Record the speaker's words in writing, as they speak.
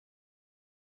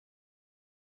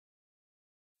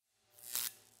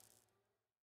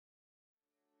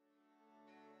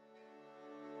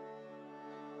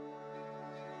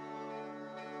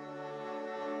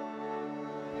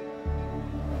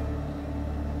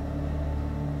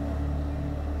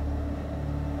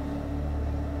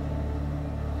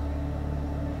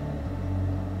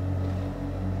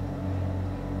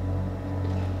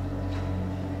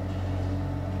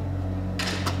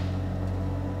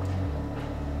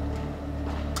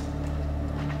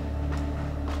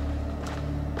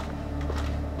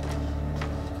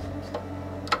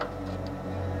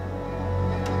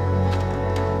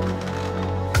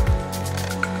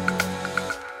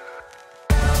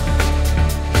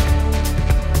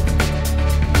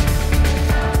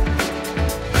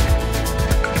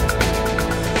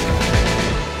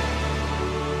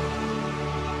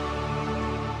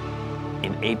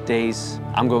days,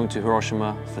 I'm going to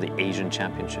Hiroshima for the Asian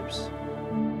Championships.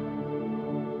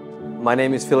 My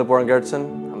name is Warren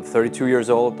Gertsson. I'm 32 years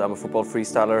old. I'm a football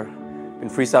freestyler. Been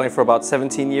freestyling for about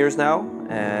 17 years now,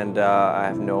 and I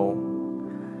have no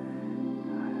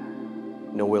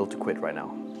will to quit right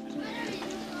now.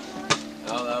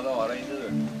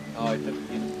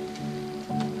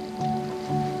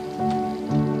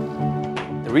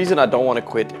 The reason I don't want to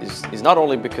quit is not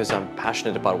only because I'm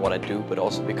passionate about what I do, but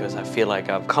also because I feel like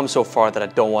I've come so far that I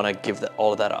don't want to give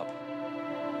all of that up.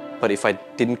 But if I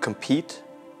didn't compete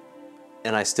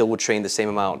and I still would train the same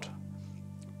amount,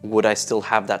 would I still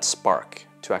have that spark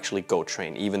to actually go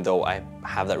train, even though I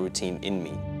have that routine in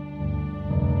me?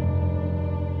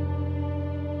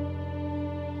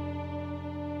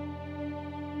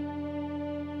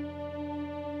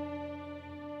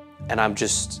 And I'm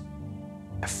just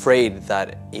afraid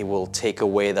that it will take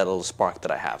away that little spark that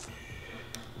I have.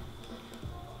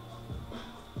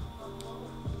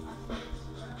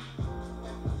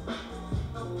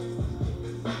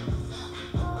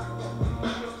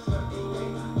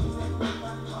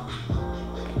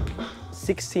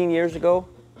 "16 years ago,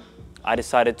 I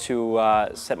decided to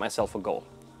set myself a goal,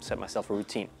 set myself a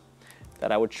routine,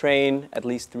 that I would train at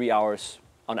least 3 hours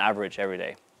on average every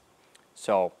day.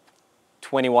 So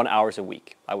 21 hours a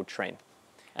week I would train.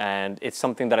 And it's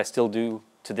something that I still do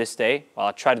to this day. Well,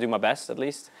 I try to do my best at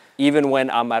least. Even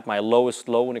when I'm at my lowest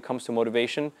low when it comes to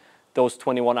motivation, those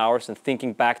 21 hours and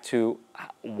thinking back to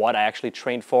what I actually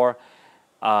trained for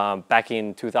back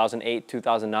in 2008,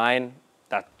 2009,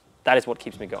 that is what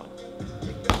keeps me going.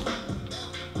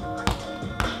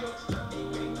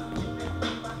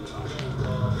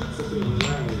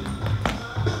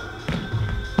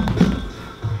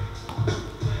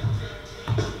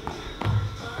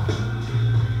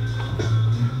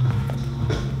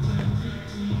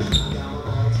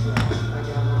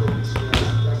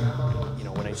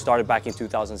 Started back in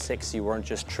 2006, you weren't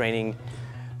just training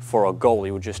for a goal,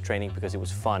 you were just training because it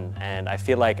was fun. And I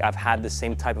feel like I've had the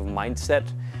same type of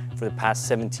mindset for the past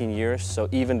 17 years. So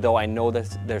even though I know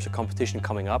that there's a competition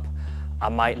coming up, I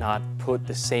might not put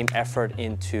the same effort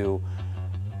into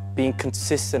being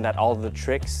consistent at all of the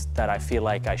tricks that I feel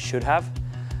like I should have.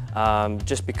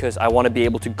 Just because I want to be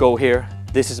able to go here,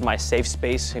 this is my safe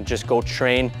space, and just go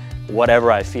train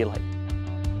whatever I feel like.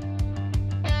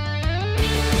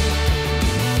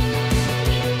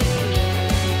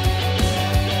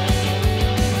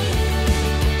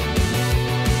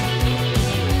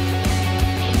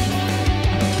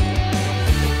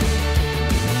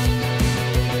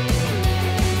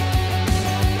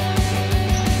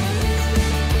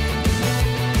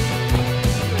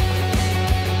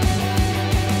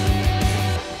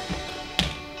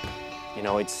 You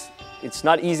know, it's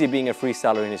not easy being a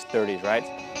freestyler in his 30s, right?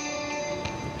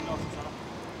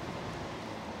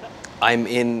 I'm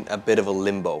in a bit of a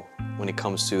limbo when it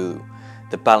comes to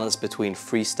the balance between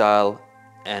freestyle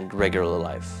and regular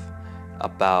life,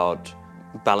 about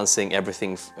balancing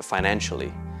everything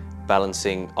financially,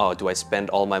 balancing, oh, do I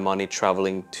spend all my money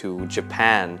traveling to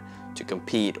Japan to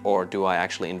compete, or do I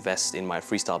actually invest in my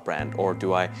freestyle brand, or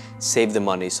do I save the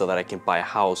money so that I can buy a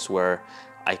house where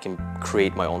I can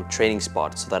create my own training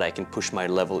spot so that I can push my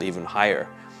level even higher?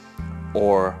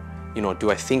 Or, you know,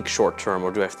 do I think short term or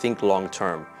do I think long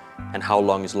term? And how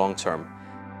long is long term?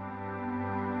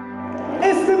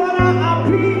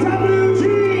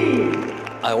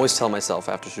 I always tell myself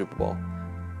after Super Bowl,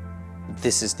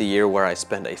 this is the year where I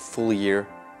spend a full year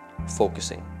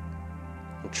focusing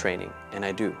on training, and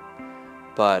I do.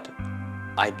 But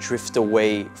I drift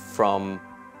away from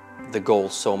the goal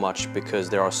so much because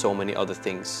there are so many other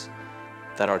things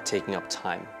that are taking up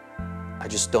time. I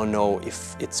just don't know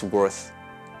if it's worth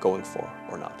going for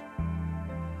or not.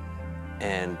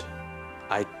 And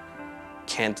I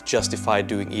can't justify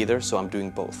doing either, so I'm doing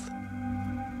both.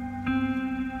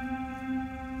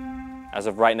 As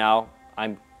of right now,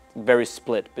 I'm very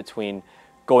split between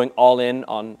going all in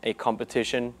on a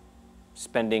competition,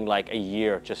 spending like a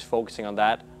year just focusing on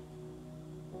that,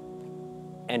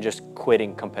 and just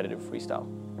quitting competitive freestyle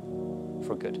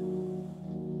for good.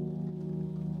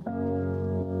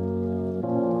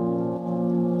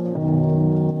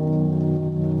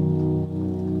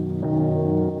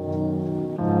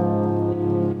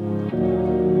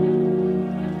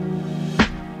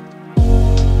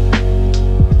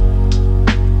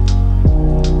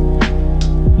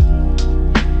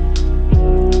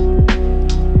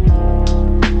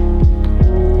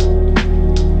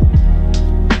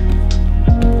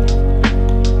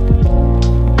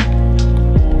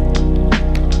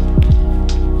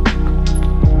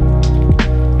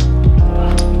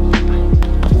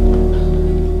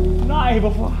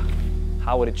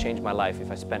 change my life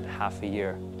if I spent half a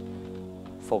year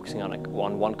focusing on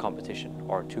one competition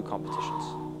or 2 competitions,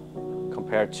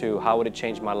 compared to how would it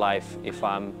change my life if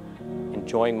I'm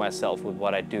enjoying myself with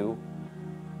what I do,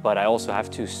 but I also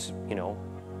have to, you know,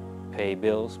 pay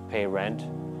bills, pay rent.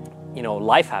 You know,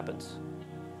 life happens.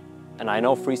 And I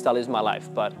know freestyle is my life,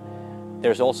 but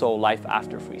there's also life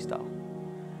after freestyle.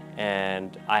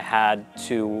 And I had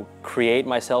to create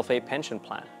myself a pension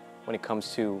plan when it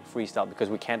comes to freestyle, because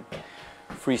we can't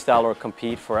freestyle or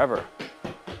compete forever.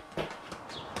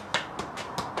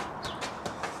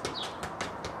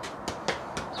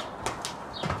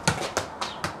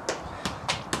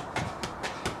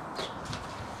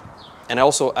 And I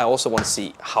also want to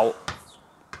see how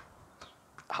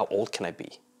old can I be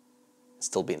and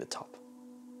still be in the top,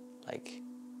 like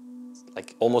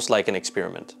almost like an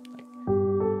experiment.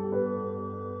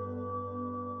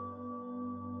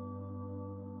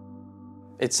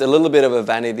 It's a little bit of a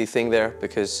vanity thing there,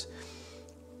 because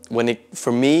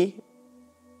for me,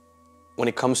 when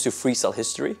it comes to freestyle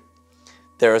history,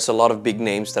 there's a lot of big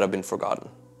names that have been forgotten,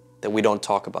 that we don't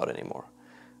talk about anymore.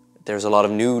 There's a lot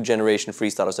of new generation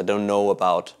freestylers that don't know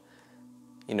about,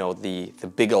 you know, the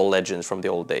big old legends from the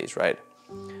old days, right?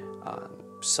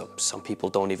 Some people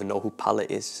don't even know who Palle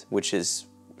is, which is,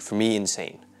 for me,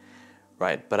 insane,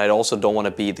 right? But I also don't want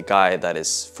to be the guy that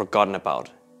is forgotten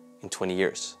about in 20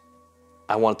 years.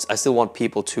 I still want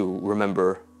people to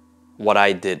remember what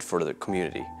I did for the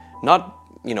community. Not,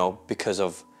 you know, because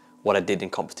of what I did in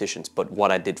competitions, but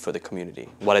what I did for the community,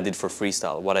 what I did for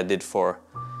freestyle, what I did for,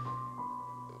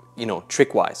 you know,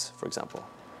 trick-wise, for example.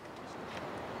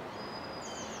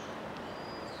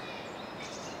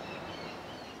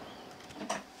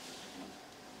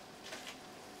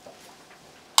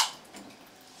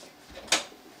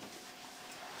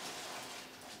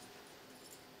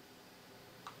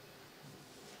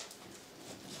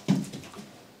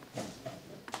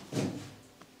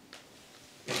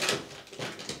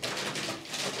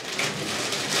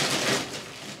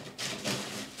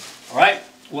 All right,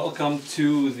 welcome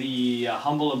to the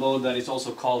humble abode that is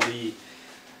also called the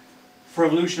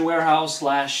Revolution Warehouse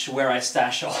 / where I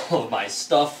stash all of my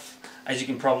stuff. As you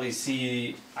can probably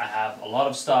see, I have a lot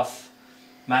of stuff: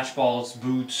 match balls,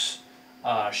 boots,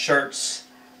 shirts.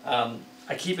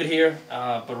 I keep it here,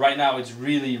 but right now it's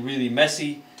really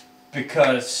messy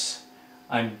because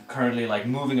I'm currently like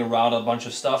moving around a bunch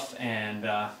of stuff and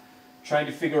trying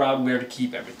to figure out where to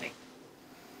keep everything.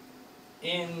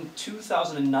 In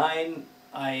 2009,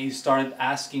 I started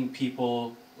asking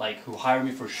people like who hire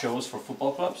me for shows for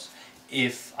football clubs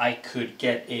if I could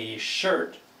get a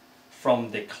shirt from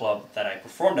the club that I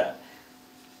performed at.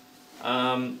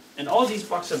 And all these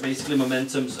boxes are basically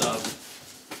mementos of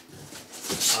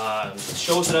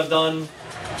shows that I've done.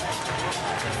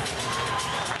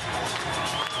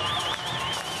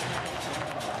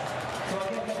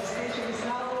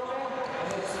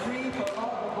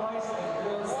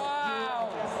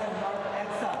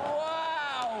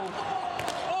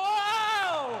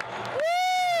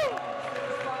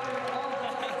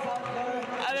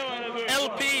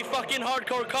 LP fucking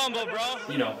hardcore combo, bro.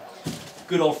 You know,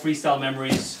 good old freestyle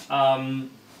memories.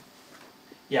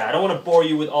 Yeah, I don't want to bore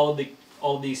you with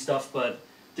all these stuff, but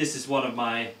this is one of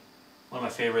my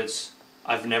favorites.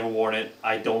 I've never worn it.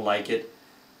 I don't like it,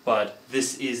 but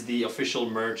this is the official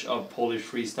merch of Polish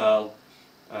Freestyle,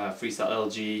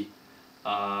 Freestyle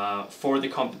LG, for the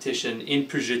competition in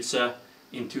Pyrzyce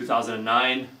in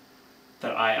 2009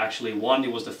 that I actually won.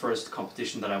 It was the first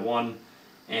competition that I won.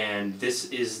 And this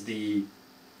is the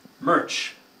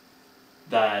merch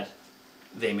that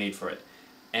they made for it.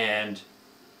 And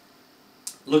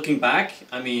looking back,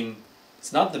 I mean,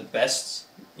 it's not the best,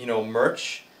 you know,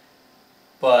 merch,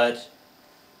 but,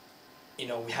 you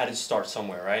know, we had to start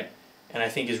somewhere, right? And I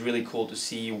think it's really cool to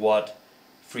see what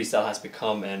freestyle has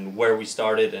become and where we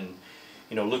started, and,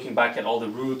 you know, looking back at all the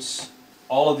roots,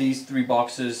 all of these 4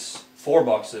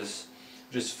 boxes,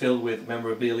 just filled with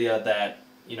memorabilia that,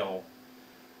 you know,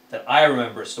 that I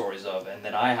remember stories of and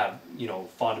that I have, you know,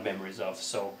 fond memories of.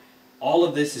 So all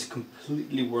of this is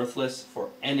completely worthless for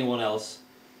anyone else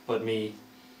but me.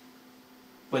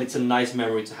 But it's a nice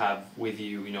memory to have with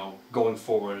you, you know, going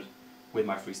forward with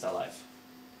my freestyle life.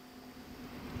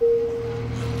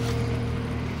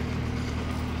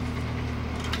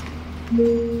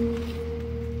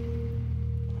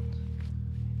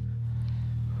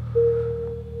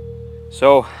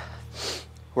 So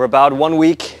we're about 1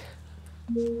 week,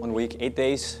 8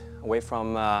 days away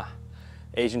from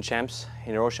Asian champs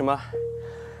in Hiroshima.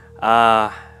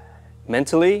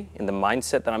 Mentally, in the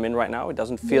mindset that I'm in right now, it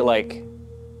doesn't feel like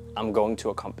I'm going to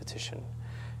a competition,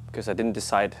 because I didn't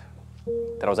decide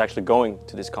that I was actually going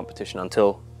to this competition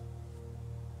until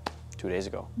 2 days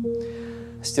ago.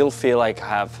 I still feel like I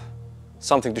have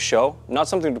something to show, not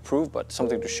something to prove, but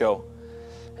something to show.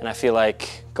 And I feel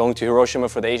like going to Hiroshima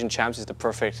for the Asian Champs is the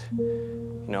perfect,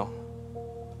 you know,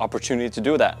 opportunity to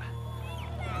do that.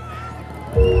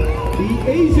 The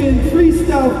Asian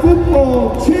freestyle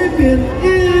football champion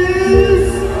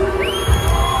is...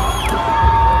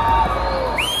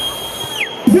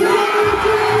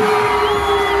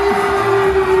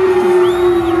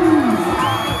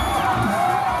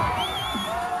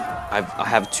 I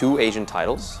have 2 Asian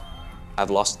titles. I've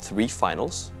lost 3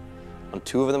 finals. On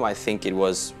 2 of them, I think it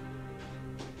was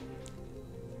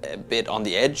a bit on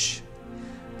the edge.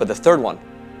 But the 3rd one,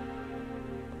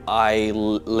 I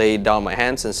laid down my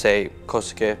hands and say,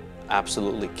 Kosuke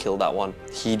absolutely killed that one.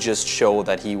 He just showed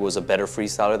that he was a better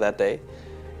freestyler that day,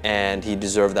 and he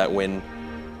deserved that win,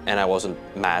 and I wasn't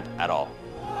mad at all.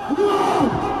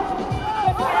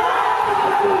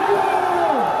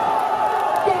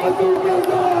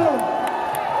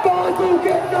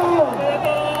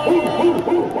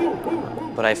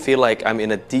 But I feel like I'm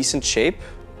in a decent shape.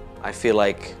 I feel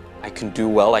like I can do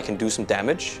well, I can do some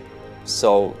damage.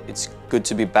 So it's good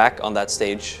to be back on that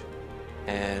stage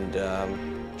and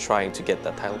trying to get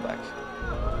that title back.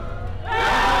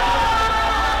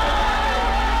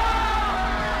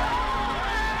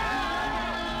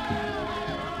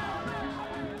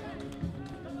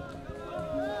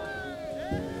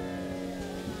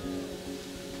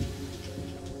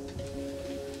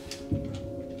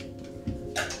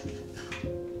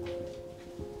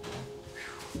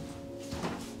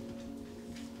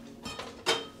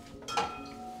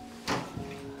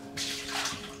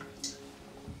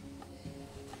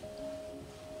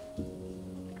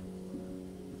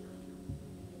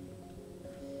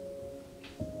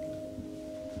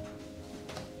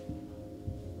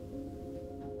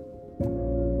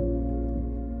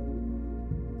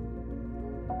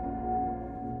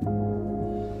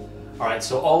 Alright,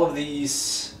 so all of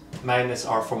these magnets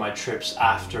are for my trips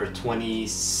after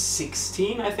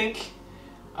 2016, I think,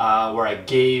 where I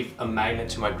gave a magnet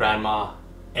to my grandma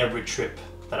every trip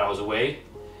that I was away.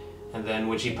 And then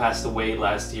when she passed away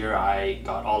last year, I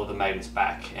got all of the magnets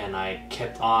back, and I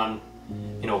kept on,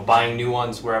 you know, buying new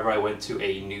ones wherever I went to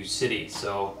a new city.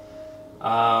 So,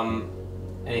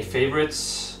 any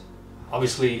favorites?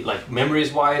 Obviously, like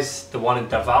memories-wise, the one in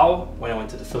Davao when I went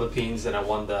to the Philippines and I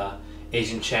won the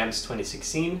Asian Champs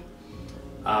 2016.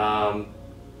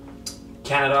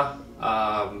 Canada,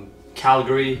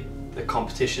 Calgary, the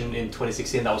competition in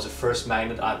 2016, that was the first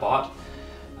magnet I bought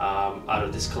out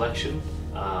of this collection.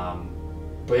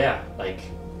 But yeah, like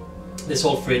this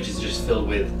whole fridge is just filled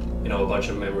with, you know, a bunch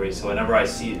of memories. So whenever I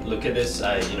look at this,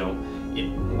 you know, it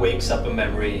wakes up a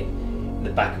memory in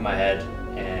the back of my head,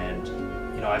 and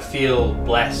you know, I feel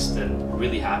blessed and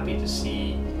really happy to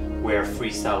see where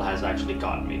freestyle has actually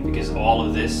gotten me, because all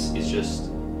of this is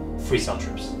just freestyle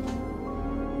trips.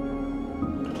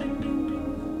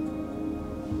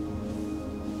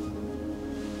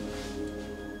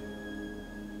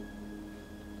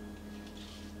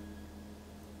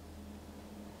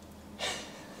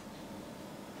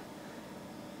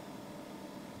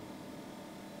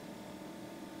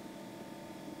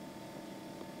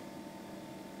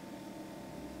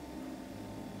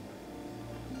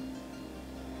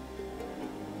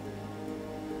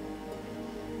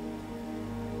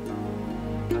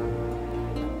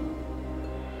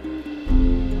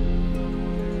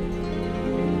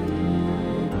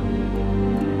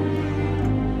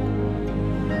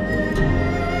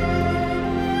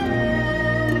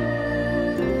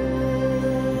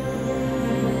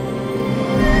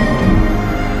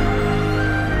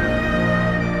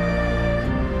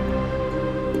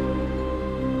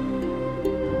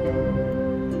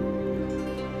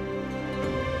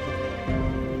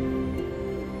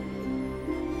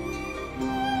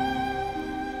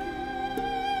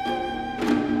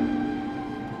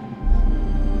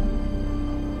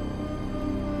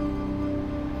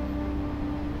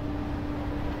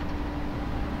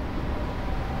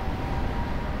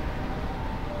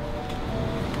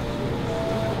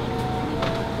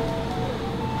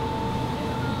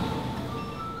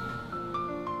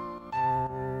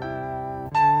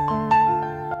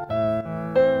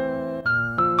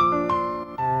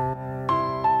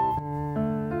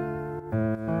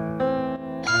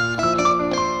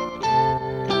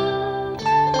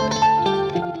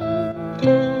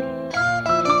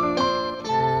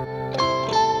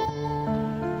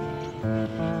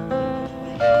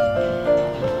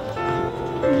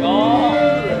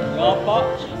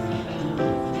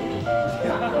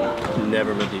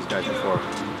 Never met these guys before.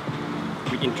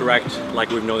 We interact like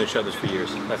we've known each other for years.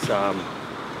 That's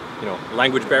you know,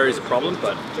 language barrier is a problem,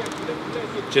 but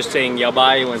just saying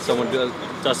yabai when someone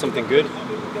does something good,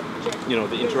 you know,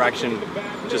 the interaction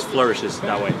just flourishes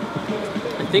that way.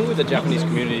 The thing with the Japanese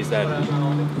community is that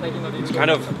it's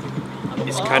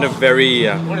kind of very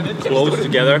close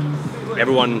together.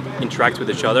 Everyone interacts with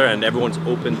each other and everyone's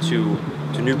open to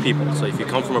new people. So if you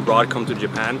come from abroad, come to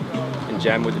Japan and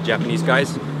jam with the Japanese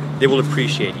guys, they will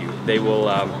appreciate you. They will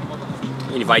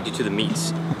invite you to the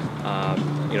meets.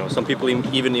 You know, some people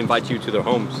even invite you to their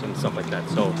homes and stuff like that.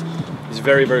 So it's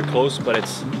very, very close, but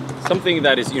it's something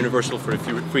that is universal for the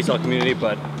freestyle community,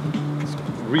 but it's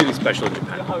really special in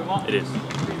Japan. It is.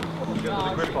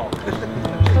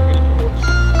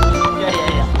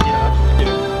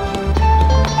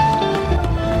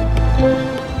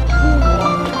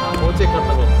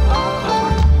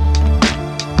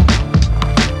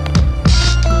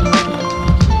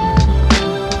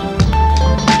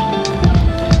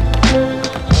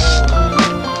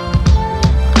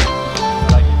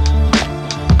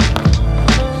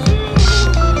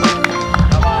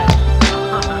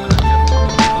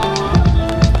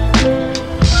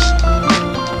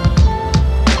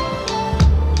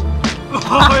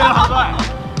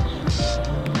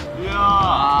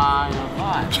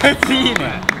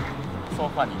 So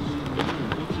funny.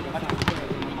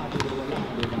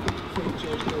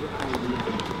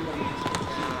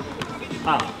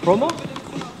 Ah, promo?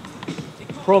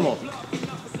 Promo.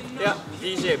 Yeah,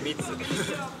 DJ Beats.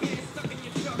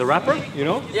 The rapper, you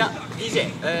know? Yeah,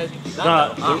 DJ.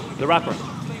 The rapper.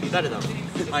 誰だろう?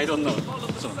 I don't know.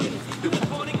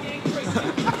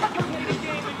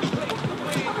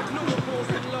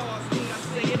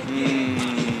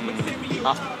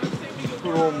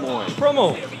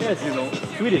 Promo. Yes, you know.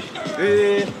 Swedish.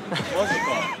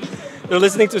 They're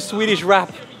listening to Swedish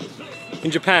rap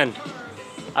in Japan.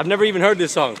 I've never even heard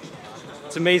this song.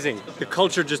 It's amazing. The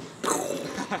culture just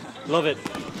love it.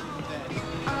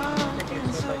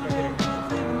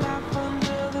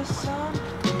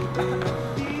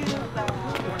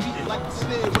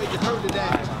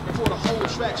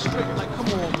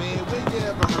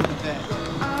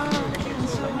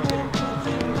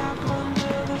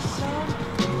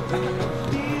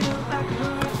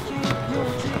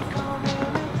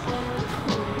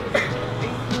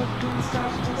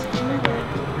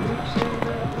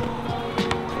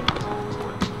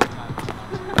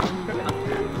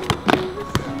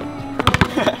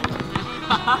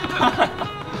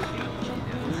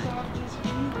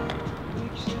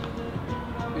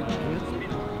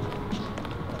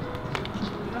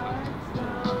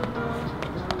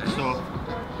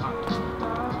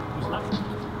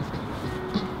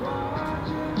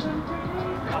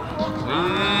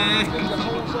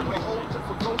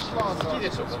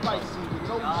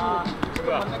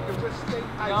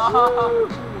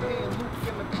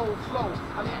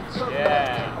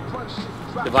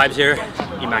 The vibes here,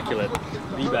 immaculate,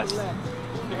 the best.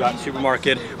 You got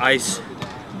supermarket, ice,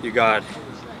 you got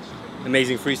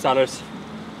amazing freestylers.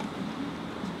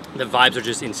 The vibes are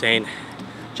just insane.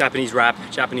 Japanese rap,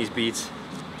 Japanese beats.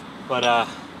 But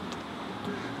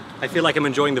I feel like I'm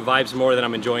enjoying the vibes more than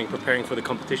I'm enjoying preparing for the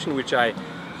competition, which I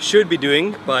should be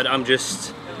doing, but I'm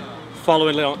just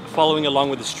following along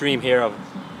with the stream here of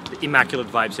the immaculate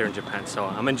vibes here in Japan. So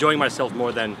I'm enjoying myself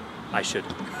more than I should.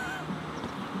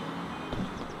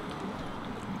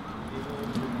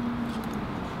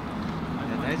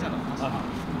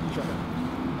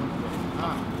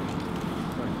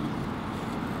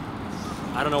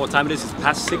 I don't know what time it is, it's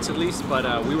past 6 at least,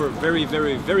 but we were very,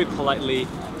 very, very politely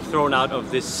thrown out of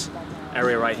this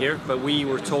area right here, but we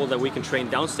were told that we can train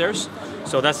downstairs,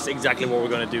 so that's exactly what we're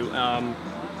going to do.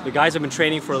 The guys have been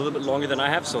training for a little bit longer than I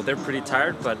have, so they're pretty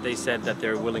tired, but they said that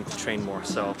they're willing to train more,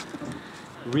 so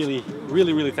really,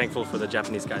 really, really thankful for the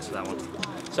Japanese guys for that one.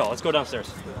 So let's go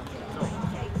downstairs.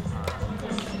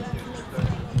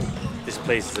 This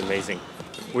place is amazing.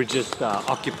 We just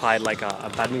occupied like a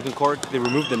badminton court. They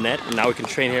removed the net and now we can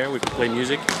train here, we can play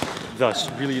music. Thus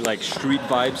really like street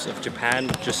vibes of Japan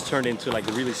just turned into like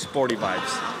the really sporty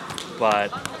vibes.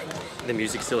 But the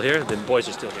music's still here, the boys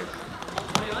are still here.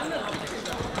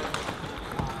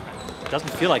 It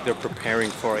doesn't feel like they're preparing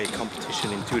for a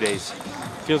competition in 2 days.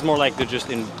 It feels more like they're just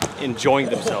enjoying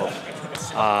themselves,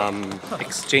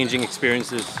 exchanging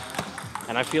experiences.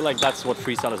 And I feel like that's what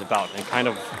freestyle is about, and kind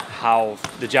of how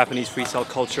the Japanese freestyle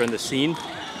culture and the scene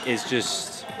is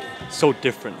just so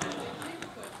different.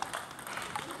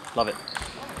 Love it.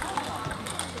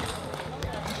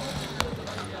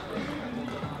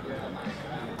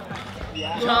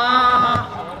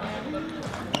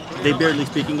 They barely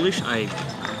speak English. I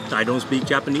don't speak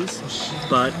Japanese,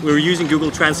 but we were using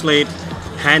Google Translate,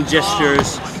 hand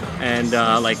gestures, and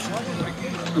like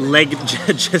leg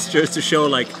gestures to show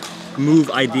like move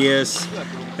ideas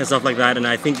and stuff like that. And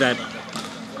I think that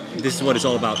this is what it's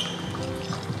all about.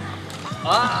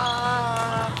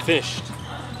 Finished.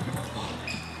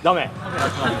 Dame.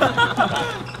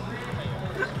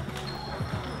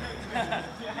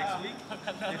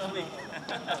 Next week.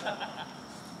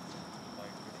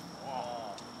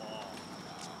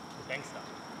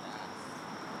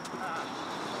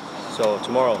 So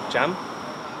tomorrow, jam?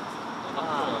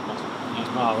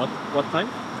 What time?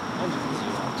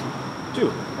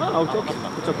 2. Okay.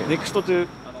 It's okay. Next to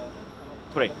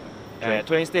train.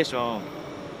 Train station.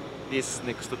 This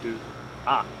next to.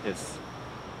 Yes.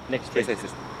 Next Yes, day. yes,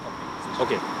 yes.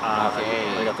 Okay.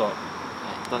 Arigato.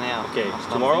 Okay,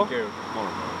 tomorrow?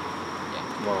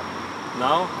 Tomorrow.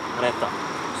 Now, Areta.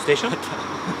 Station?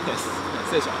 Yes.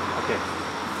 Station. Okay.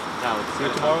 Now, See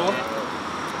you tomorrow?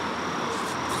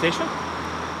 Station?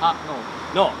 No.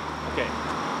 No. Okay.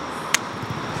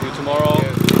 See you tomorrow.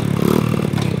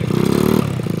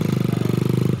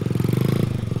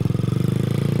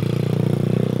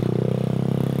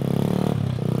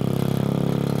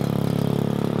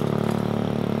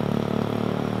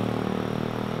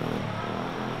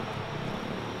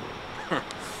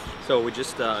 So we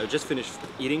just finished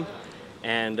eating,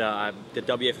 and the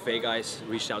WFFA guys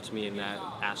reached out to me and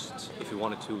asked if we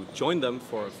wanted to join them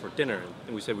for dinner,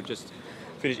 and we said we just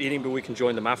finished eating, but we can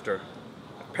join them after.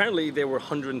 Apparently they were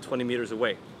 120 meters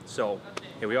away, so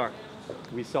here we are.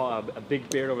 We saw a big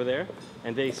beard over there,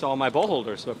 and they saw my ball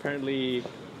holder, so apparently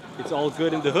it's all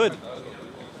good in the hood.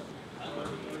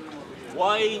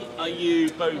 Why are you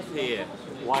both here?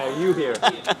 Why are you here?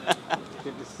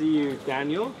 Good to see you,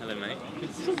 Daniel. Hello, mate.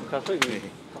 Huh?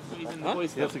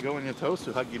 You have to go on your toes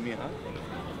to hug me, huh?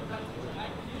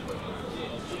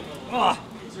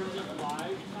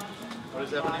 What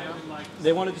is happening now?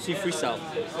 They wanted to see freestyle.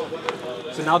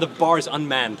 So now the bar is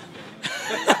unmanned.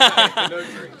 No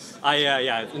drinks.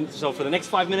 Yeah. So for the next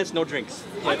 5 minutes, no drinks.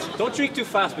 But don't drink too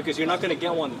fast because you're not going to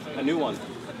get a new one.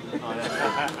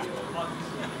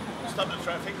 Stop the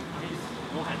traffic.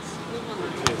 No hands.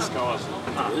 It's cars.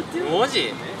 文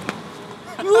字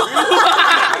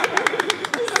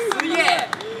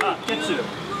Get to.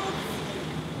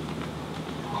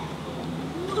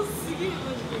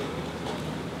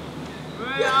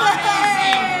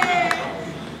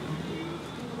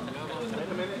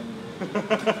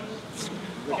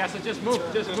 Lucas, just move.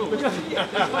 Just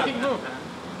fucking move.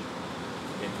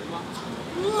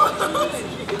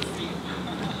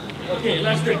 Okay,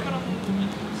 last drink.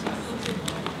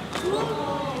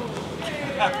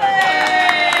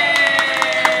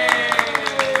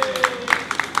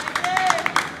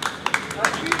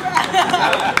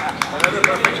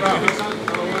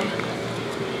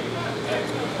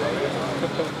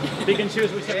 Pick and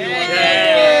choose whichever you want.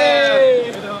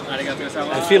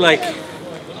 I feel like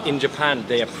in Japan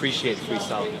they appreciate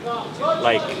freestyle.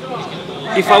 Like,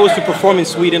 if I was to perform in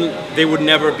Sweden, they would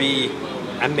never be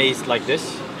amazed like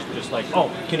this. Just like,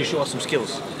 oh, can you show us some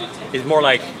skills? It's more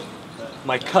like,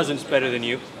 my cousin's better than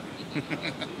you.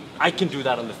 I can do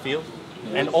that on the field,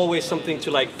 and always something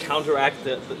to like counteract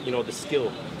the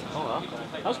skill. Oh,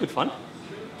 that was good fun.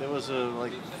 There was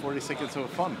like 40 seconds of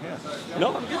fun. Yeah.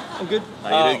 No, I'm good. You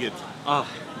did good. Ah,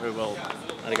 Very well.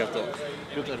 arigato.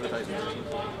 Good advertising.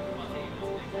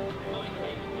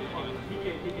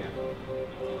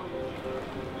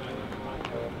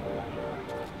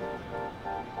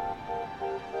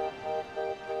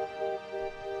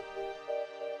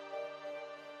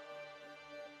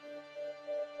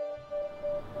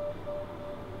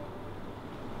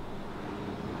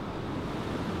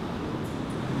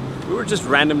 We were just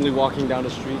randomly walking down the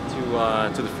street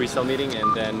to the freestyle meeting,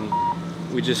 and then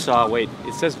we just saw, wait,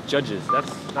 it says judges.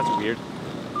 That's weird.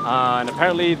 And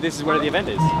apparently this is where the event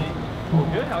is. Oh,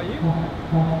 good. How are you?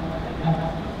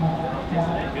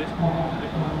 Good.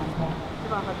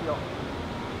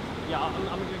 Yeah,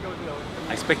 I'm gonna go to the...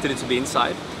 I expected it to be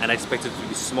inside, and I expected it to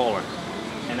be smaller.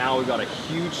 And now we've got a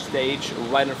huge stage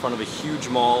right in front of a huge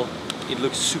mall. It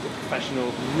looks super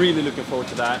professional. Really looking forward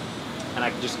to that. And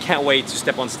I just can't wait to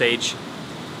step on stage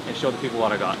and show the people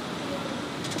what I got.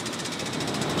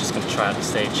 I'm just gonna try out the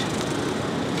stage.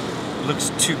 It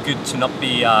looks too good to not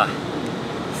be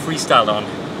freestyled on.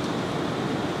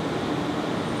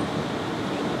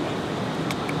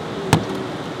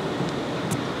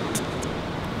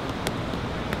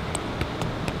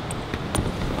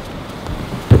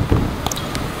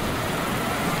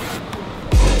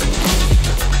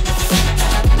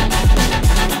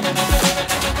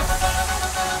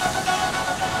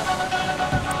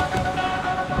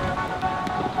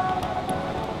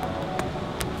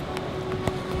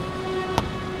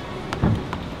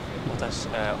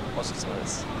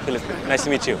 Nice to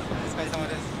meet you.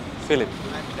 Philip.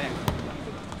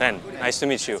 Ben. Nice to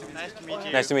meet you.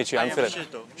 Nice to meet you. I'm Philip.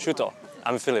 Shuto.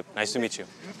 I'm Philip. Nice to meet you.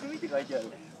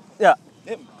 Yeah.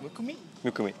 Mukumi?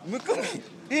 Mukumi. Mukumi?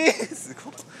 す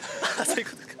ごい。そういう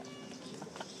ことか。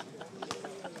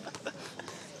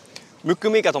むく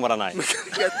みが止まらない。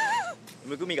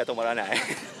むくみが止まらない。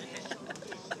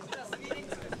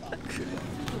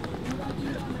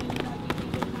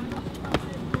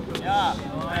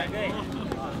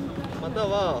また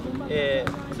は、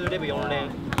2レブ4連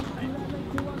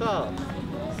か、オ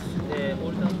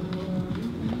ールダウン。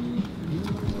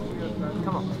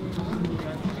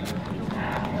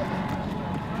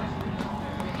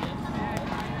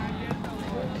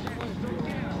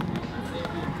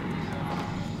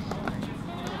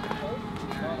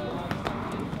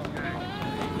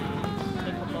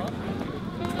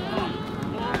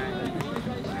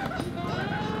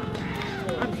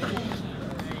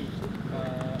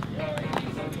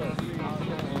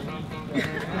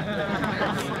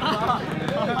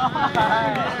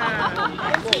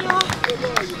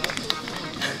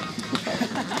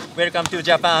Welcome to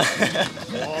Japan. I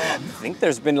think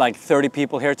there's been like 30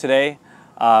 people here today,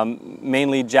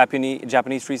 mainly Japanese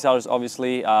freestylers,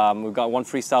 obviously. We've got one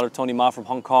freestyler, Tony Ma from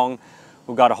Hong Kong.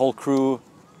 We've got a whole crew,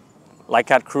 like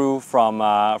that crew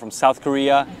from South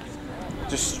Korea.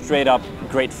 Just straight up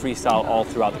great freestyle all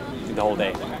throughout the whole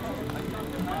day.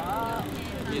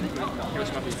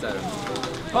 Hiroshima freestyler.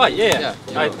 Oh yeah.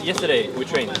 Yesterday we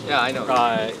trained. Yeah, I know.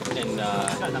 In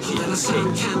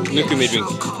Nukumi drink.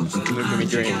 Nukumi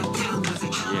drink.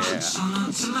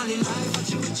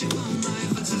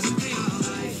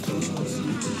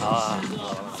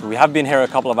 So we have been here a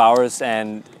couple of hours,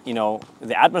 and you know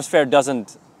the atmosphere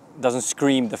doesn't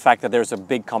scream the fact that there's a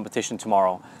big competition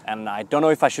tomorrow. And I don't know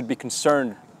if I should be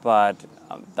concerned, but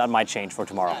that might change for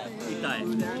tomorrow.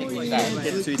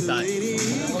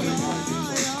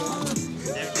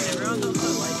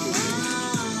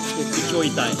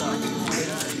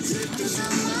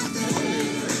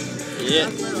 Yeah.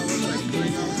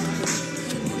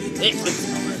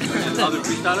 Other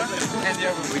freestyler?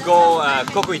 We go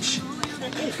kokuichi.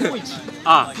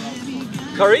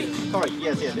 Curry? Curry,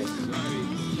 yes.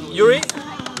 Yuri?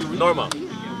 Normal.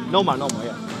 Normal,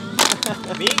 yeah.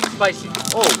 Me? Spicy.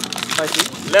 Oh, spicy.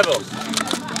 Level.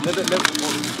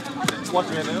 What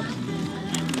level?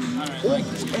 Oh,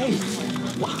 hey.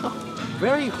 Wow.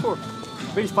 Very hot.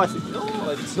 Very spicy.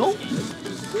 No?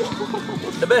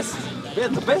 The best. Yeah,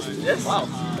 the best? Yes. Wow.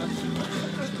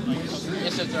 You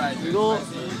should try. You know,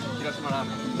 Hiroshima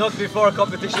ramen. Not before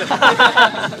competition.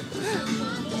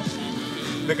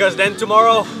 Because then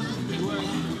tomorrow.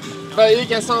 But you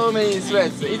get so many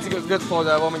sweats. It's good for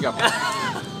the warming up.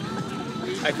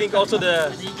 I think also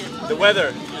the weather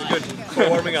is good for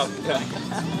warming up.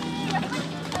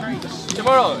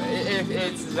 Tomorrow, if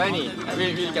it's rainy,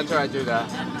 we can try to do the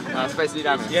spicy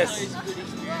ramen. Yes.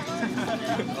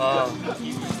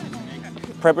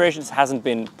 Preparations hasn't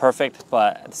been perfect,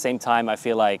 but at the same time, I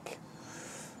feel like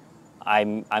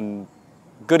I'm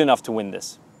good enough to win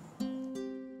this.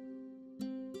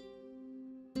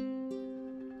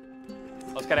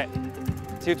 Otsukare.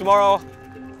 See you tomorrow.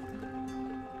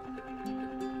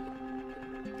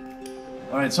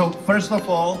 All right, so first of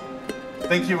all,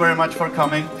 thank you very much for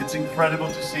coming. It's incredible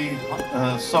to see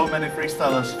so many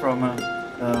freestylers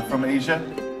from Asia.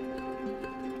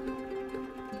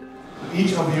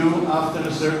 Each of you, after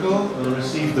the circle, will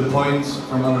receive the points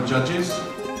from our judges.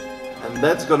 And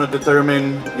that's going to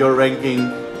determine your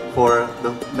ranking for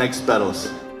the next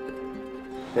battles.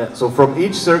 Yeah, so from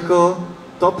each circle,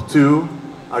 top 2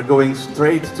 are going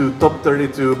straight to top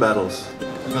 32 battles.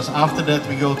 Because after that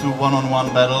we go to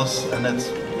one-on-one battles, and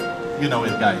that's, you know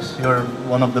it guys, you're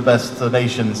one of the best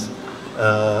nations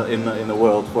in the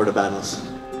world for the battles.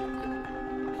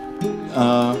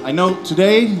 I know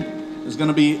today is going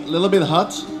to be a little bit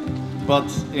hot, but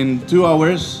in 2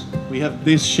 hours we have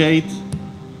this shade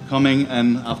coming,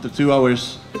 and after 2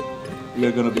 hours we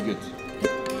are going to be good.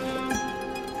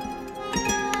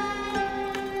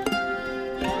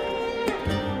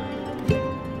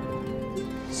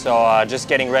 So just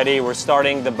getting ready. We're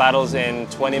starting the battles in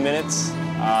 20 minutes,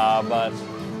 but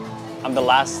I'm the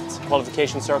last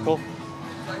qualification circle.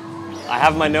 I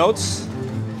have my notes,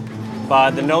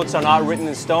 but the notes are not written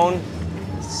in stone.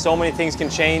 So many things can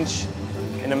change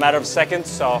in a matter of seconds,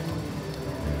 so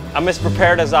I'm as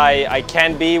prepared as I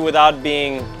can be without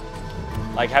being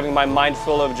like having my mind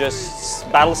full of just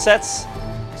battle sets.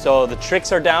 So the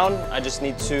tricks are down, I just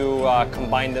need to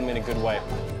combine them in a good way.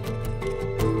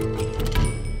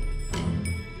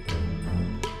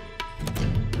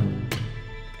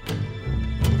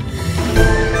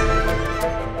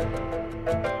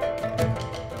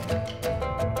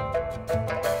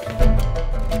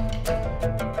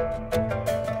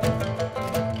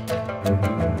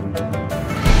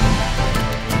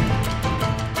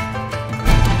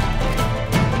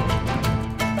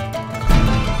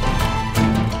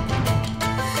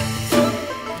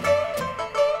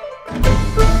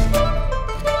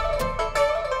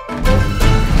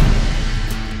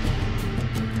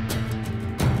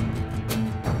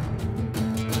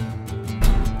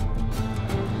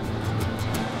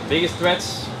 biggest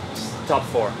threats, top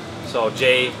 4. So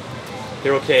Jay,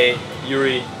 Hiroke,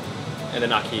 Yuri, and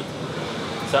then Aki.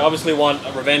 So I obviously want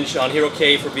a revenge on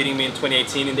Hiroke for beating me in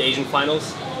 2018 in the Asian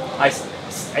finals. I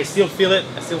still feel it.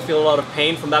 I still feel a lot of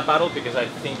pain from that battle because I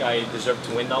think I deserve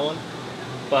to win that one.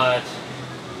 But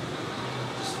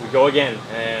we go again,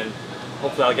 and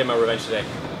hopefully I'll get my revenge today.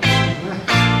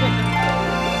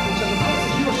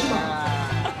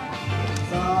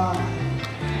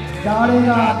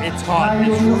 It's hot.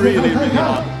 It's really, really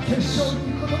hot.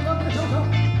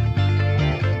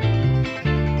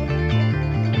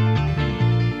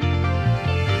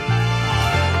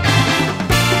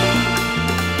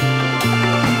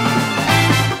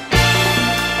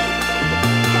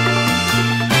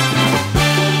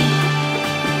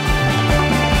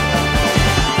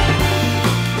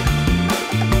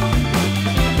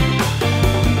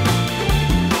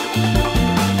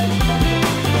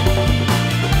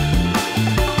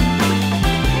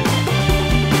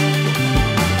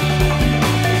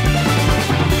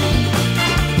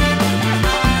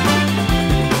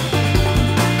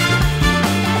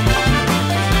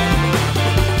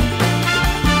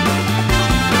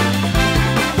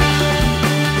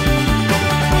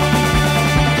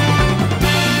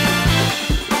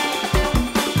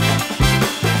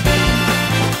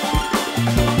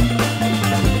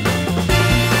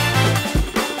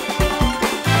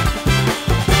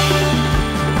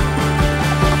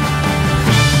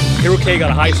 Hiroke got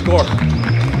a high score.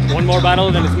 One more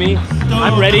battle, then it's me.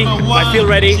 I'm ready. I feel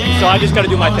ready, so I just gotta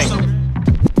do my thing.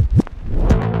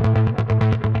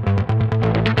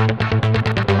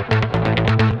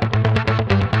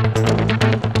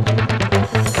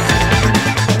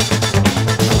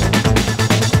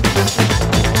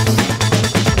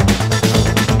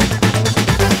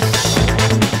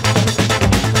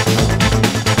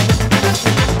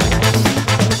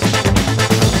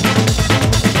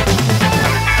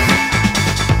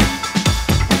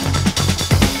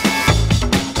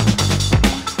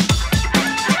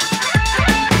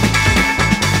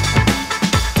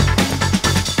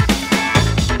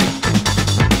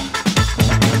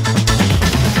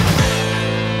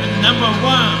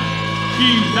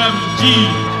 G,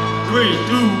 3,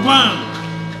 2, 1,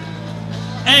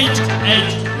 8,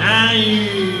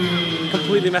 9.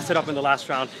 Completely messed it up in the last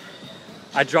round.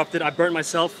 I dropped it, I burnt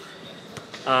myself.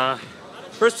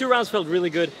 First 2 rounds felt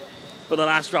really good, but the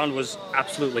last round was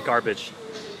absolutely garbage.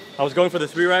 I was going for the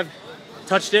 3 rev,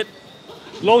 touched it,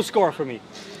 low score for me.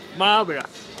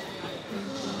 Marvelous.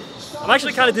 I'm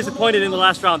actually kind of disappointed in the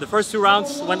last round. The first 2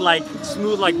 rounds went like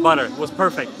smooth like butter. It was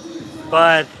perfect.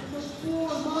 But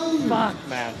fuck,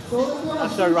 man.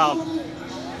 That's 3rd round.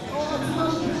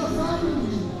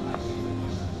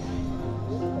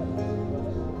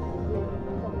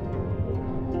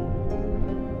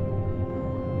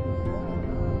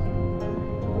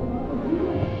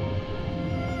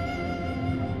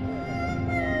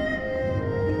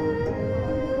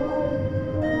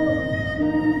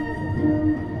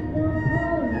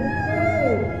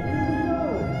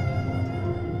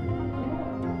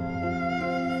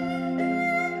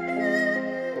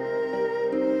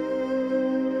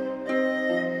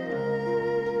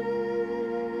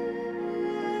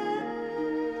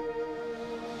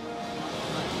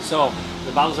 So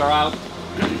the battles are out,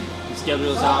 the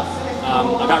schedule is out.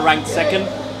 I got ranked 2nd,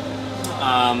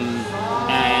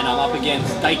 and I'm up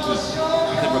against Daiki,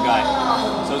 the clipper guy.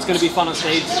 So it's gonna be fun on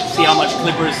stage, see how much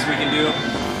clippers we can do.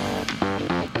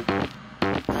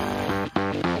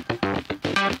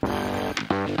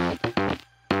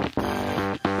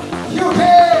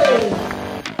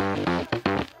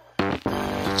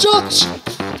 Judge!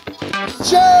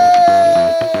 Jay!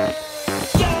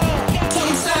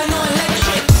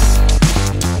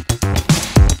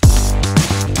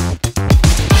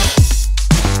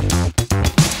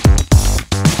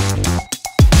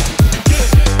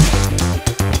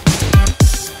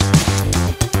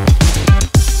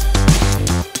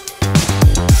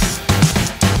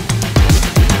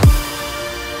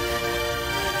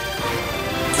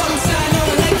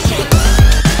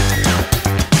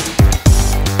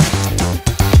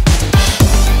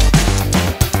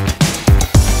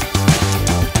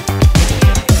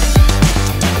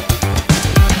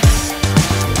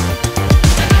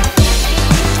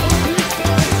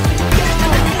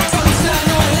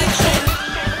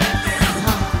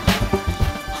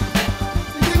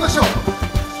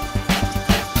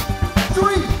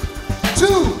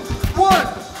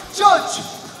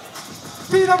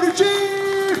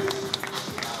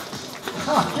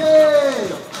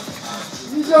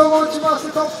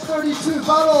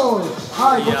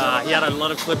 Yeah, he had a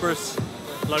lot of clippers,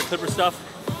 a lot of clipper stuff.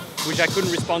 which I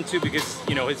couldn't respond to because,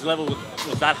 you know, his level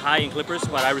was that high in clippers,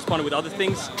 but I responded with other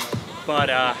things. But,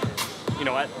 you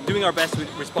know, doing our best to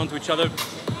respond to each other,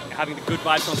 having the good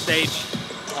vibes on stage,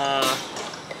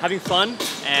 having fun,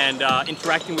 and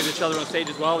interacting with each other on stage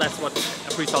as well. That's what a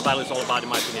freestyle battle is all about, in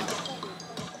my opinion.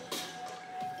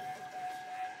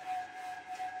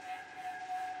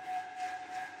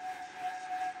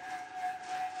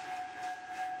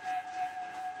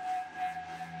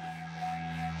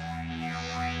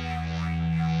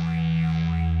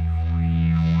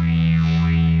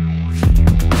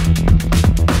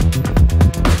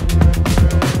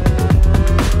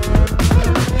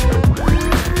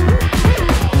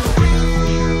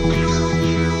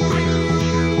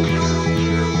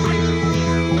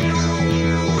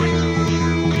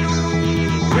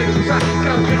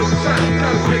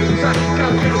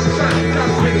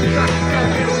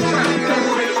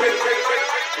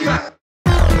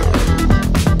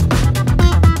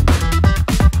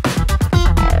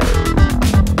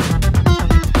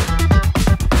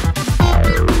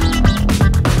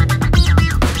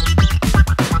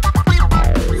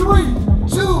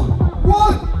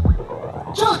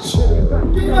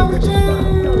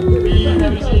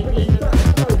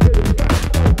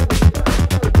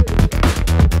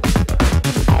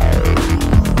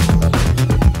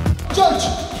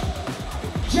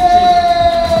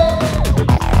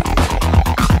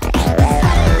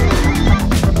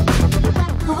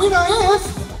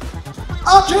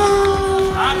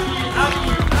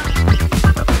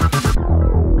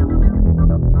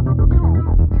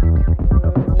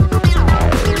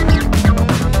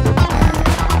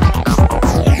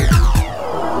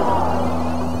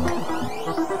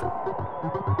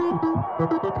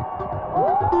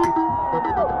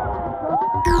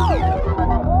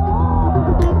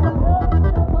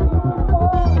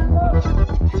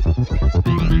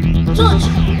 Judge!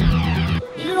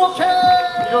 Hiroke!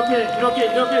 Hiroke,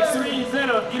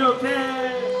 3-0, Hiroke!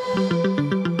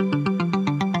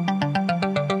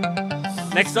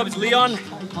 Next up is Leon.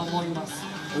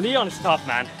 Leon is tough,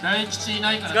 man.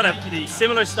 He's got a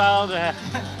similar style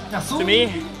to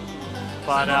me,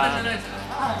 but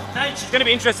it's going to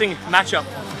be an interesting matchup.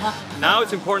 Now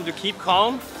it's important to keep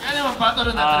calm,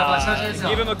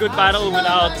 give him a good battle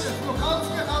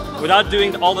without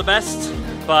doing all the best.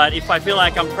 But if I feel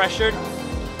like I'm pressured,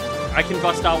 I can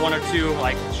bust out one or two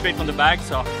like straight from the bag.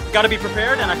 So got to be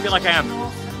prepared, and I feel like I am.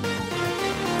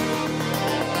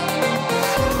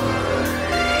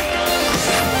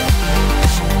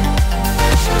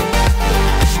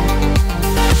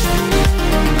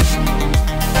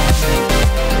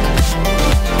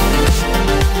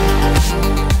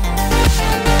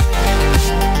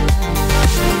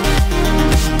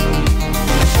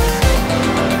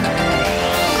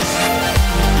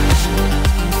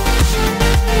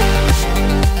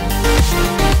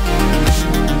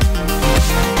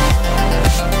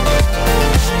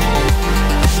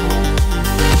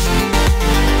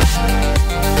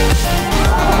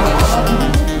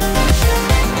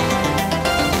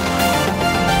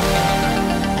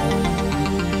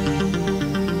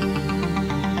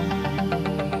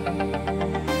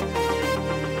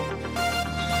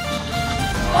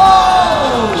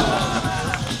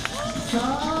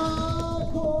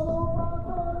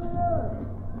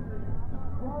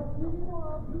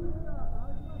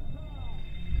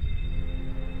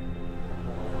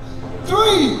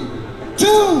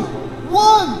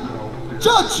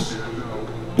 Judge!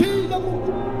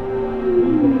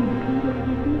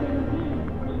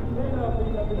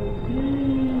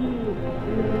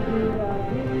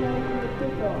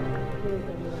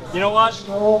 You know what?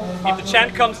 If the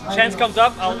chance comes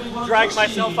up, I'll drag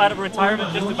myself out of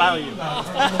retirement just to battle you.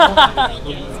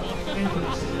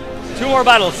 2 more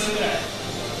battles.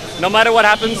 No matter what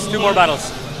happens, 2 more battles.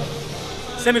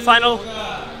 Semi-final,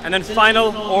 and then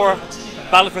final or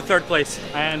battle for 3rd place.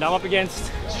 And I'm up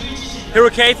against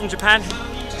Hiroke from Japan.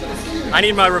 I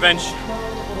need my revenge.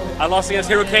 I lost against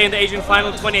Hiroke in the Asian final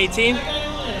in 2018.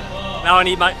 Now I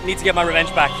need to get my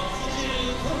revenge back.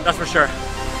 That's for sure.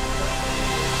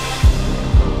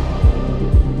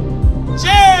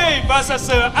 Jay versus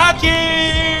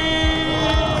Aki!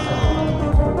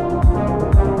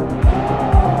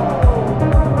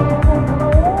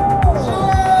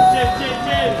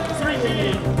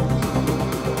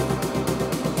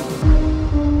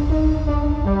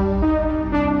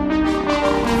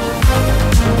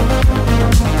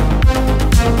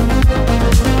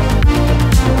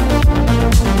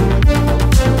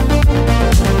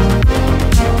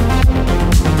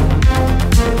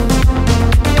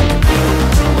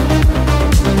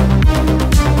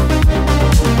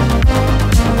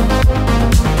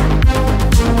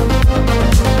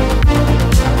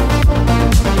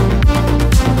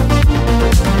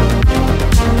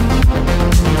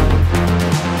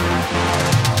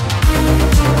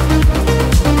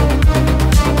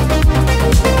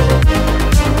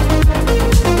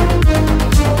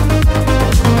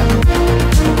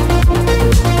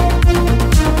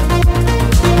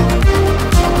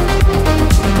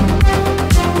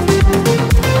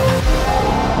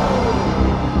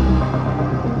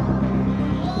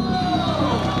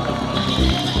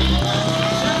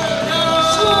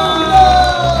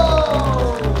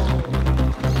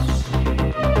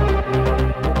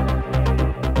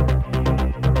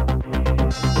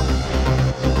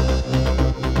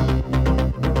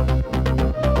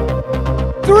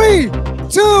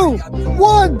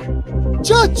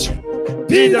 Judge!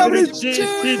 PWG,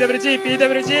 3-0,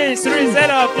 PWG.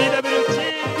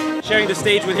 Sharing the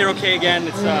stage with Hiroke again,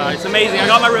 it's amazing. I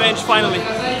got my revenge finally.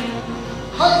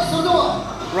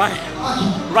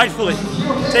 Rightfully,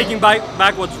 taking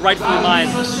back what's rightfully mine.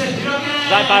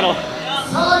 That battle.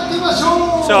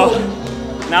 So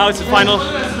now it's the final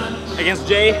against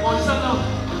Jay.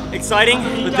 Exciting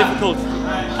but difficult.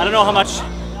 I don't know how much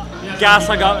gas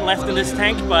I got left in this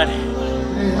tank, but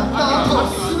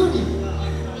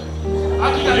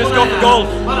we'll just go for gold.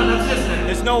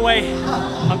 There's no way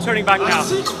I'm turning back now.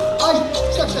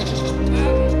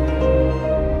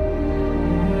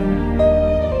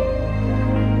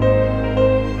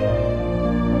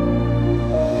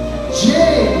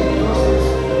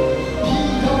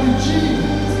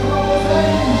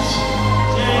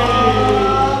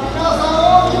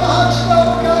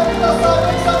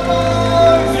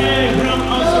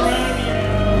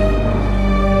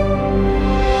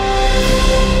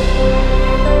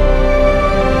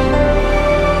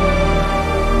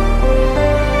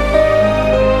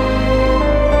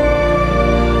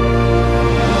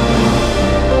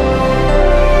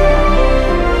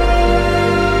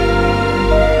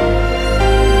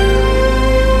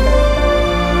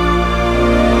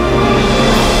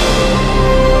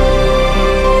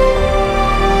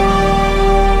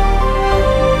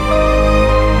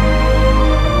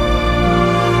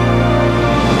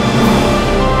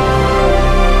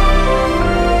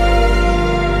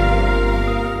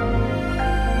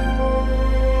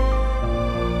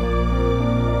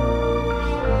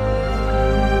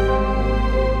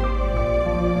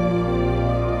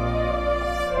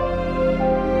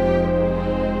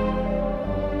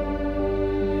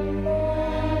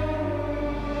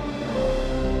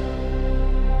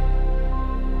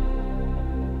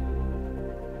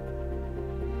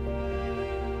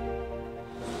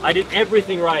 I did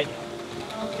everything right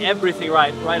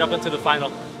up until the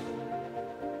final.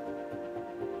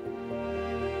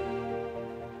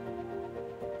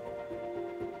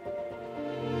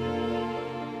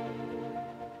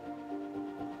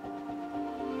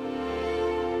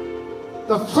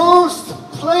 The first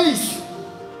place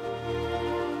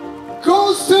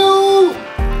goes to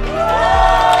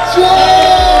Jay!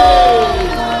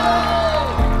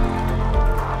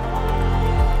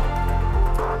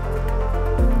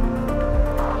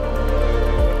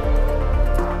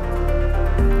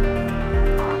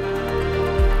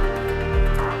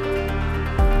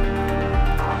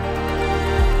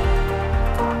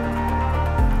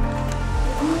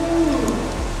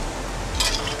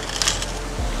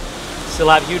 Still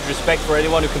have huge respect for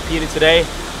anyone who competed today,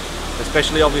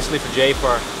 especially obviously for Jay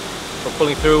for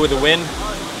pulling through with the win.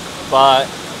 But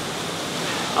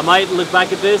I might look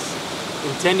back at this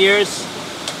in 10 years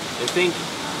and think,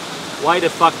 why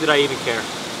the fuck did I even care?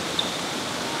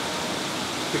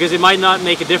 Because it might not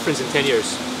make a difference in 10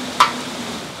 years,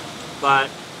 but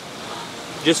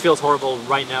it just feels horrible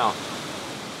right now.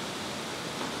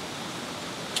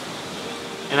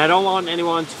 And I don't want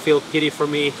anyone to feel pity for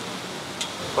me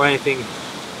or anything.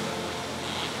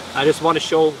 I just want to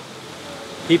show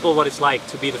people what it's like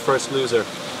to be the first loser. It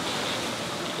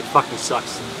fucking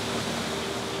sucks.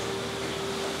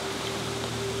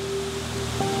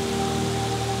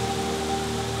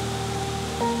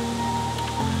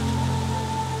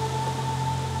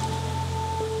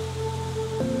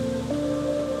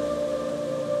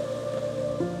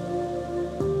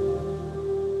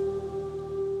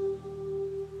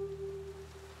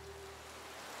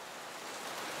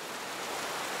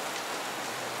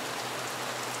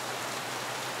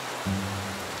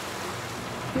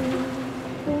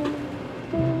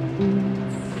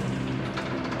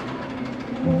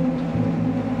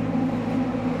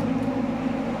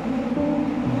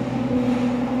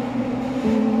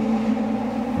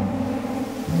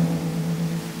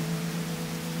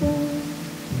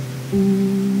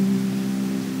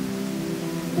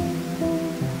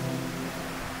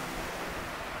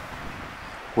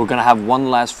 We're gonna have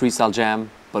one last freestyle jam,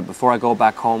 but before I go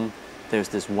back home, there's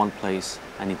this one place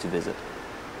I need to visit.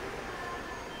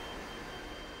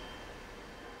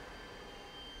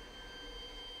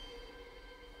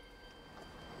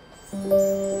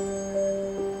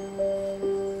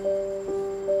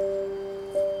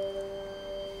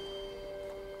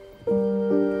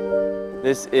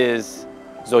 This is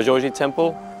Zojoji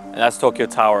Temple, and that's Tokyo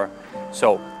Tower.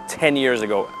 So 10 years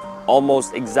ago,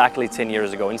 almost exactly 10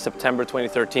 years ago, in September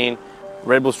 2013,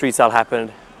 Red Bull Street Style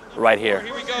happened right here.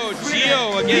 Here we go,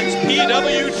 Gio against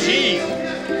PWG.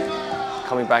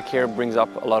 Coming back here brings up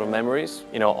a lot of memories.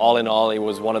 You know, all in all, it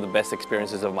was one of the best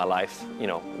experiences of my life. You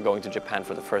know, going to Japan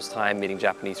for the first time, meeting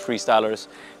Japanese freestylers,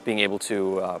 being able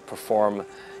to perform,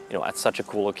 you know, at such a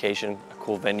cool location, a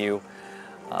cool venue.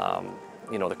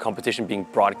 You know, the competition being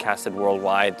broadcasted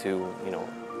worldwide to, you know,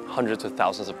 hundreds of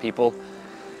thousands of people.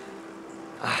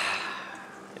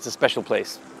 It's a special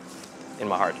place in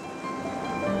my heart.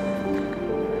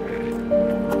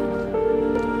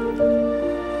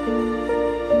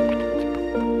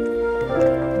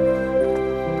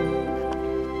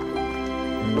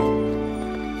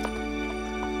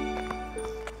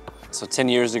 So 10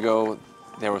 years ago,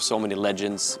 there were so many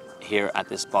legends here at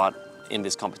this spot in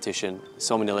this competition.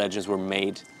 So many legends were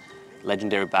made,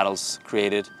 legendary battles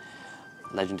created,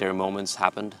 legendary moments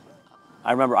happened.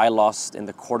 I remember I lost in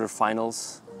the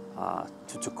quarterfinals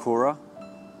to Takura,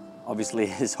 obviously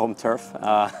his home turf.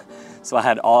 So I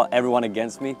had everyone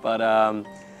against me, but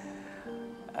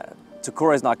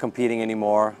Takura is not competing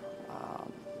anymore.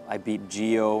 I beat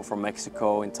Gio from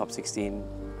Mexico in top 16.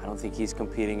 I don't think he's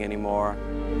competing anymore.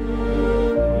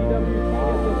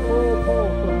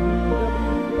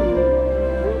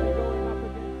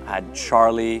 I had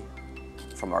Charlie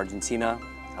from Argentina.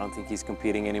 I don't think he's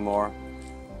competing anymore.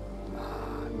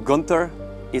 Gunther,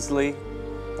 Italy,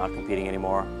 not competing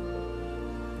anymore.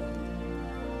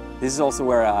 This is also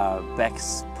where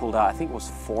Bex pulled out, I think it was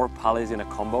 4 pallies in a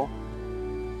combo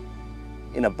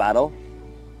in a battle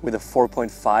with a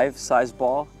 4.5 size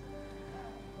ball.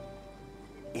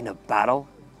 In a battle,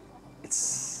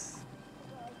 it's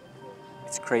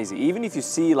crazy. Even if you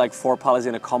see like 4 pallies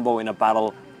in a combo in a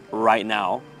battle right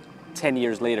now, 10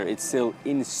 years later, it's still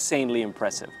insanely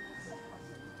impressive.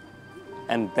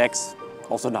 And Bex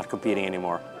also not competing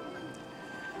anymore.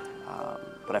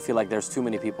 But I feel like there's too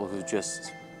many people who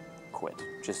just quit,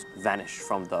 just vanished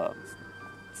from the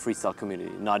freestyle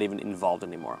community, not even involved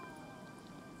anymore.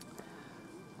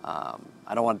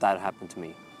 I don't want that to happen to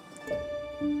me.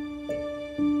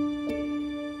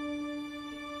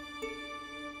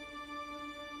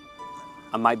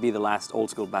 I might be the last old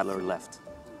school battler left.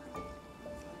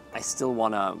 I still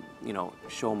want to, you know,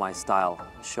 show my style,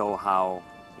 show how,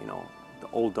 you know, the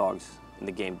old dogs in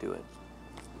the game do it.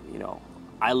 You know,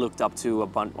 I looked up to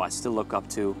I still look up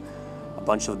to a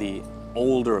bunch of the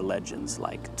older legends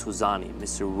like Tuzani,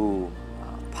 Mr. Wu,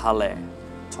 Pale,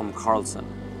 Tom Carlson,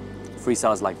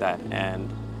 freestylers like that.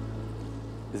 And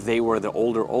they were the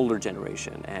older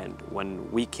generation. And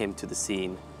when we came to the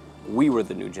scene, we were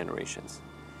the new generations.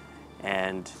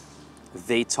 And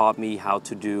they taught me how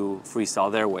to do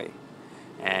freestyle their way.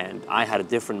 And I had a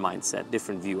different mindset,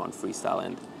 different view on freestyle.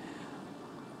 And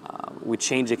we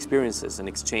changed experiences and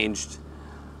exchanged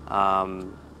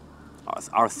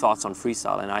our thoughts on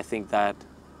freestyle. And I think that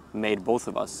made both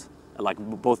of us, like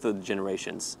both of the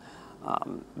generations,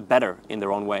 better in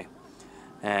their own way.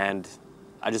 And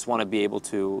I just want to be able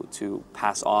to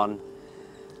pass on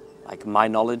like my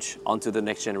knowledge onto the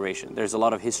next generation. There's a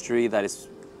lot of history that is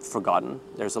forgotten.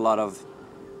 There's a lot of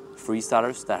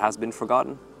freestylers that has been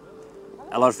forgotten.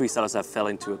 A lot of freestylers that fell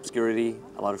into obscurity.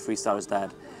 A lot of freestylers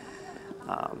that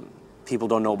people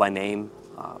don't know by name.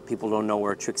 People don't know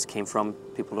where tricks came from.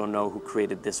 People don't know who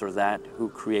created this or that, who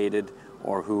created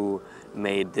or who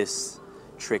made this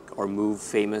trick or move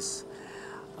famous.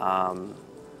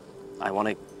 I want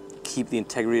to keep the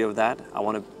integrity of that. I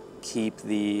want to keep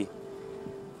the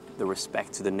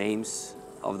respect to the names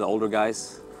of the older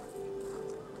guys,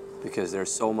 because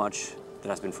there's so much that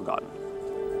has been forgotten.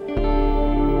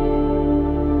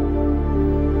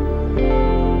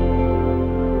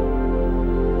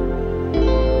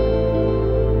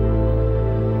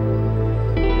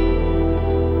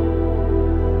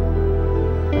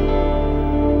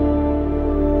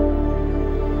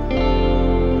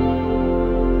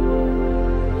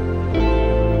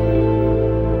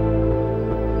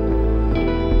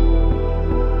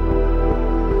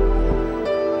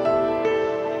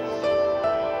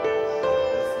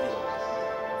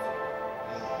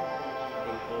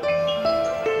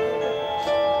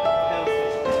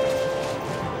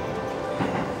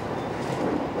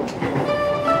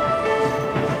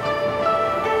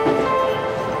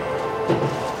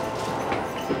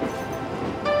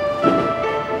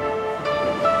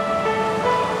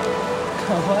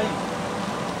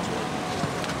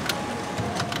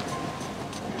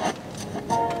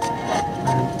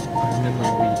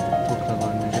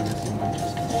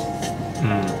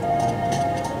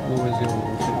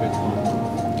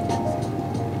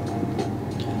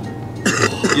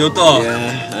 Yoto.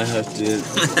 Yeah, I have to.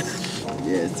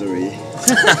 Yeah, sorry.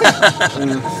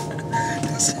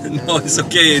 No, it's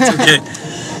okay. It's okay.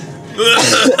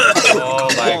 Oh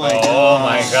my god! Oh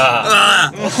my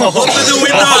god! Open the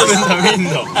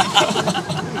windows!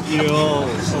 Yo.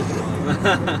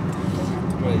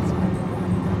 Great.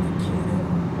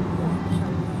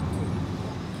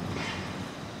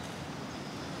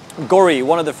 Gori,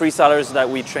 one of the freestylers that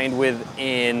we trained with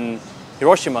in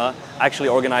Hiroshima, actually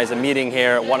organized a meeting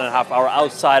here 1.5 hours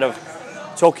outside of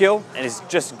Tokyo, and it's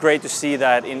just great to see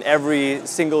that in every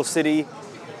single city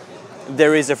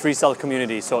there is a freestyle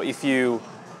community. So if you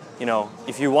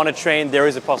want to train, there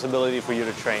is a possibility for you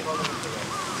to train.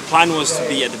 The plan was to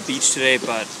be at the beach today,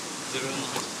 but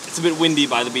it's a bit windy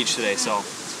by the beach today, so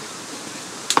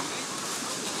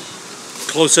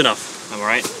close enough, am I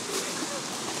right?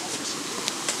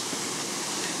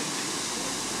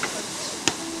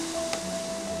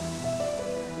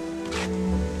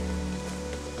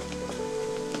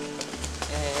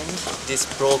 This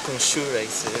broken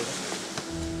shoelaces.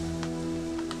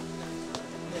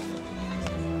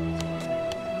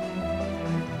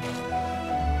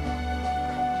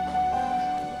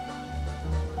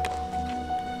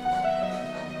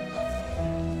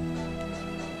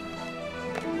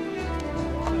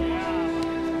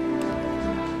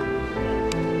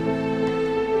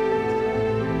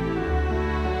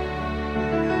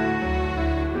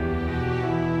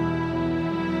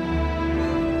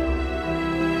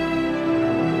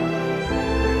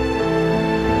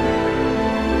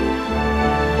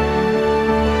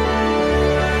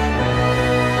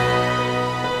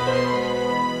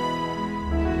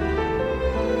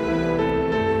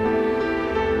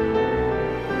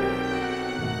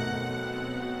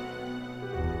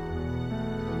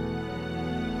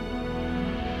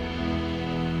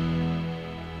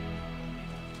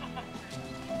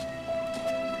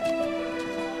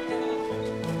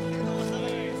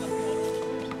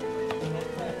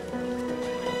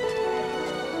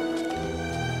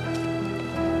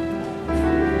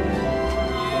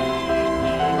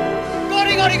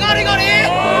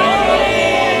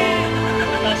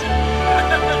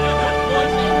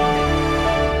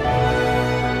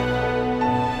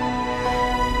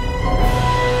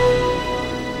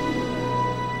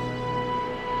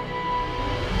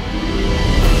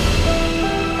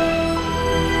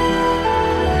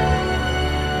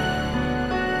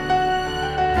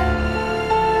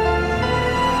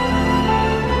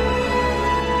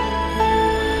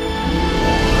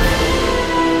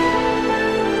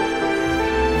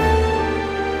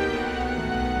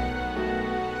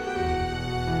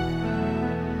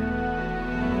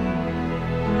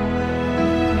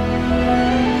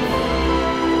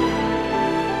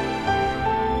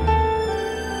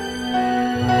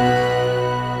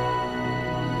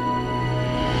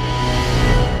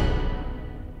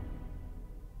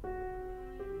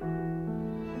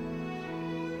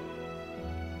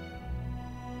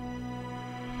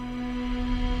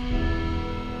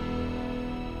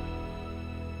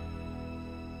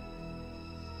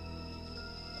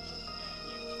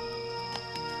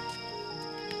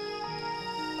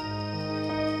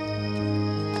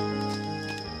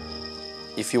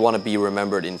 If you want to be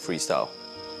remembered in freestyle,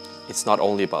 it's not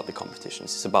only about the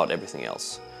competitions, it's about everything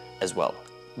else as well.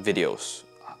 Videos,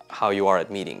 how you are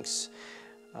at meetings,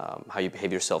 how you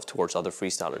behave yourself towards other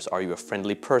freestylers, are you a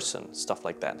friendly person, stuff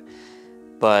like that.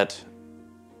 But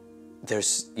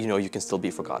there's, you can still be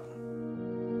forgotten.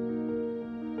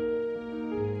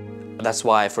 That's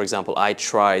why, for example, I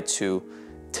try to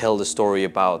tell the story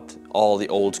about all the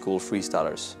old school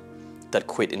freestylers that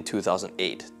quit in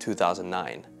 2008,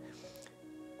 2009.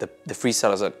 The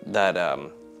freestylers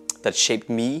that shaped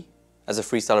me as a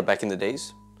freestyler back in the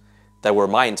days, that were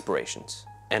my inspirations.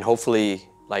 And hopefully,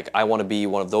 I want to be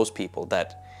one of those people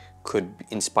that could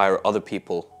inspire other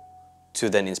people to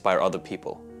then inspire other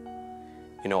people.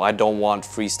 I don't want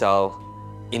freestyle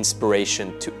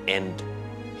inspiration to end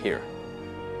here.